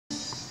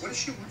What does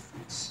she want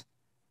from us?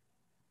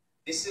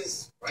 This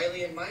is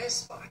Riley and Maya's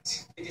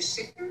spot. They just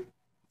sit there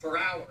for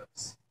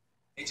hours.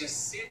 They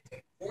just sit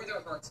and pour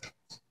their hearts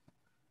out.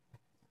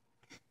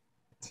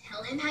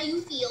 Tell him how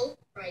you feel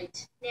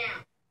right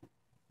now.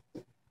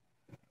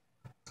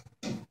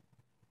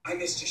 I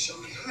missed you,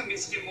 Shawn. I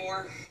missed you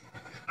more.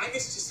 I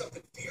missed you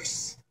something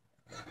fierce.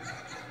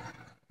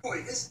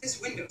 Boy, this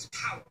window's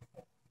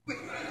powerful. Wait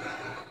a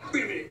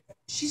minute.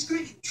 She's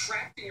got you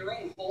trapped in your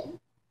own home?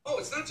 Oh,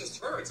 it's not just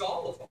her. It's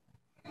all of them.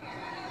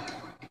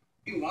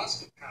 You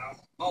lost it, pal.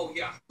 Oh,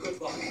 yeah.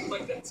 Good luck.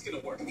 Like that's going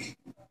to work.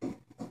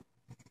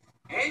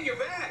 And you're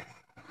back.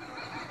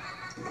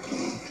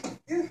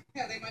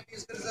 Yeah, they might be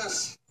as good as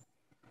us.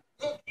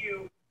 Look,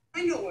 you.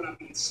 I know when I'm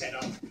being set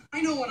up.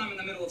 I know when I'm in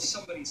the middle of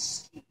somebody's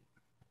scheme.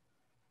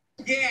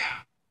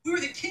 Yeah, we were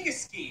the king of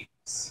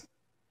schemes.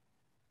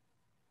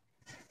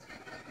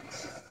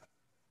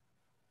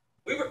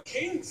 We were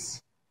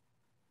kings.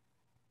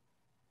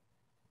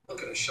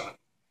 Look at us, Shawn.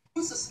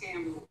 What's the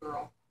scam, little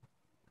girl?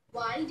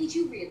 Why did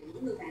you really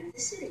move out of the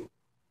city?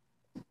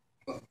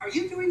 Well, are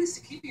you doing this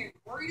to keep me and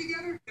Corey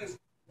together? Because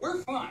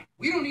we're fine.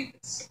 We don't need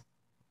this.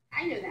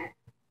 I know that.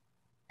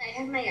 I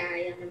have my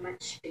eye on a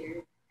much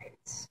bigger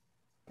prize.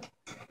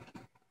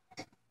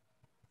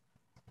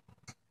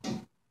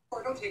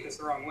 Or don't take this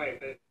the wrong way,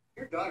 but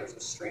your daughter's a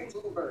strange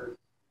little bird.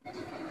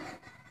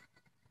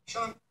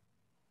 Shawn,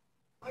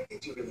 why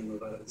did you really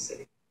move out of the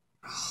city?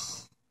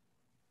 Oh,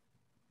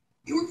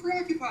 you were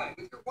preoccupied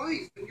with your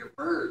wife and your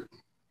bird.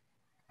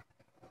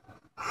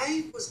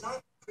 I was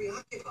not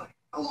preoccupied.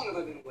 How long have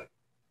I been away?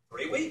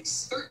 3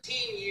 weeks.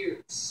 13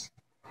 years.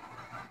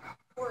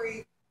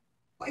 Corey,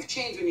 life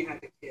changed when you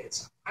had the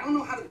kids. I don't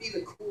know how to be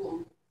the cool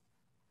uncle.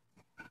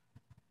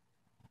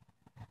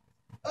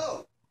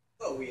 Oh,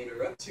 well, we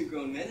interrupt 2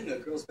 grown men in a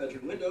girl's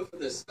bedroom window for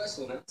this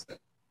special announcement.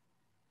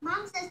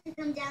 Mom says to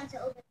come down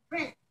to open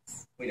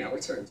presents. We now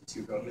return to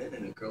 2 grown men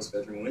in a girl's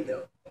bedroom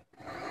window.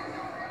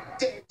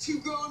 There are 2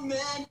 grown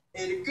men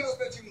in a girl's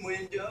bedroom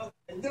window,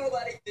 and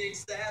nobody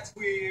thinks that's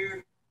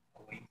weird.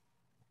 Oh, wait.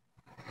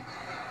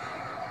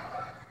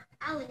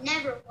 I would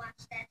never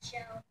watch that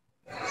show.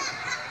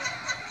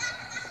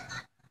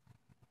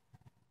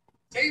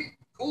 See,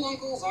 cool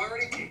uncle's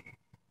already king.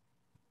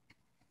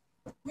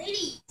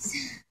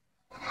 Ladies!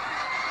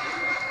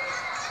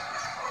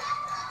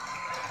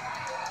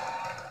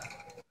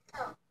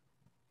 Oh,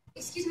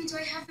 excuse me, do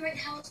I have the right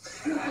house?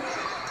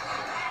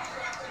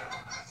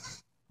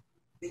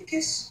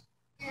 Minkus?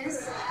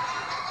 Yes.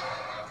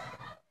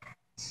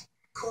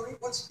 Corey,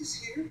 what's this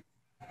here?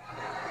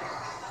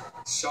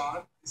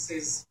 Shawn, this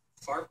is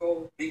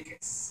Farkle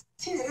Minkus.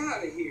 Get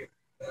out of here.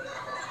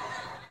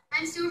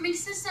 I'm Stuart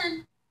Minkus'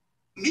 son.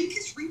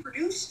 Minkus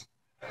reproduced?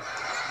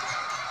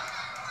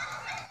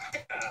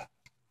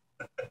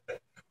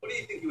 What do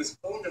you think, he was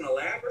cloned in a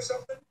lab or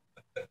something?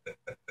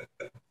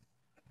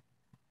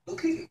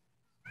 Look at him.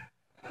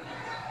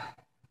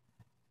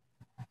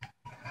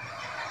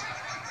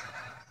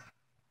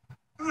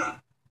 Huh.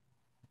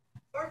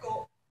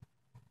 Farkle,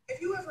 have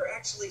you ever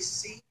actually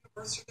seen your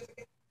birth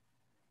certificate?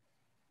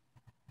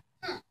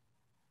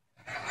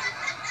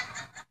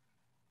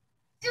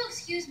 If you'll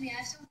excuse me, I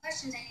have some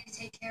questions I need to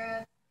take care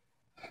of.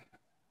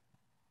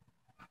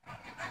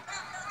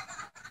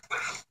 Wow.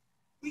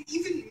 I mean,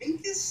 even